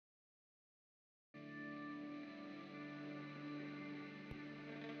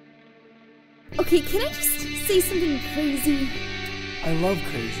Okay, can I just say something crazy? I love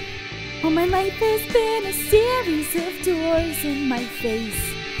crazy. All my life has been a series of doors in my face.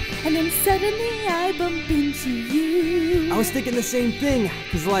 And then suddenly I bump into you. I was thinking the same thing,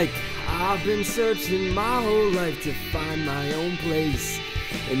 cause I've been searching my whole life to find my own place.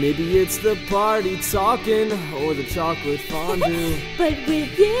 And maybe it's the party talking or the chocolate fondue. But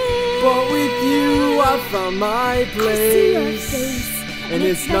with you I found my place. I see your face. And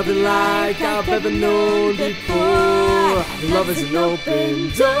it's nothing like I've ever known before. Love is an open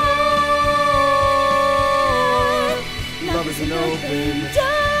door. Love is an open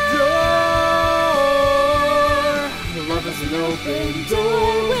door. Love is an open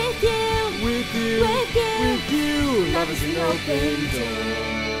door. With you, With you, with you, with you. Love is an open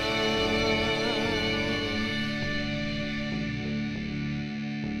door.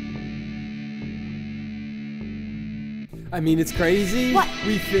 I mean, it's crazy. What?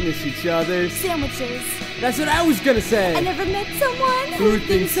 We finish each other's sandwiches. That's what I was gonna say. I never met someone Who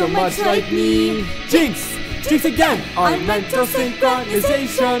thinks so much like me? Jinx! Jinx again! Our mental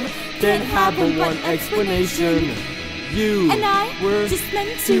synchronization can't have but one explanation. You and I were just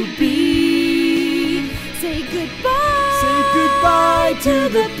meant to be. Say goodbye. Say goodbye to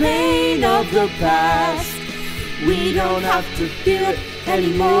the pain of the past. We don't have to feel it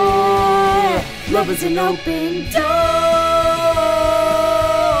anymore. Love is an open door.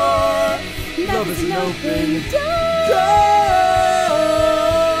 Love is an open door.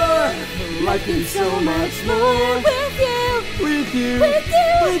 Life is so much more With you, with you, with you,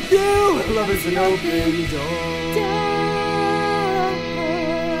 with you. Love is an open door.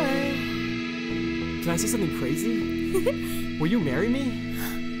 Can I say something crazy? Will you marry me?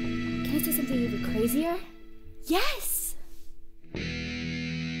 Can I say something even crazier? Yes!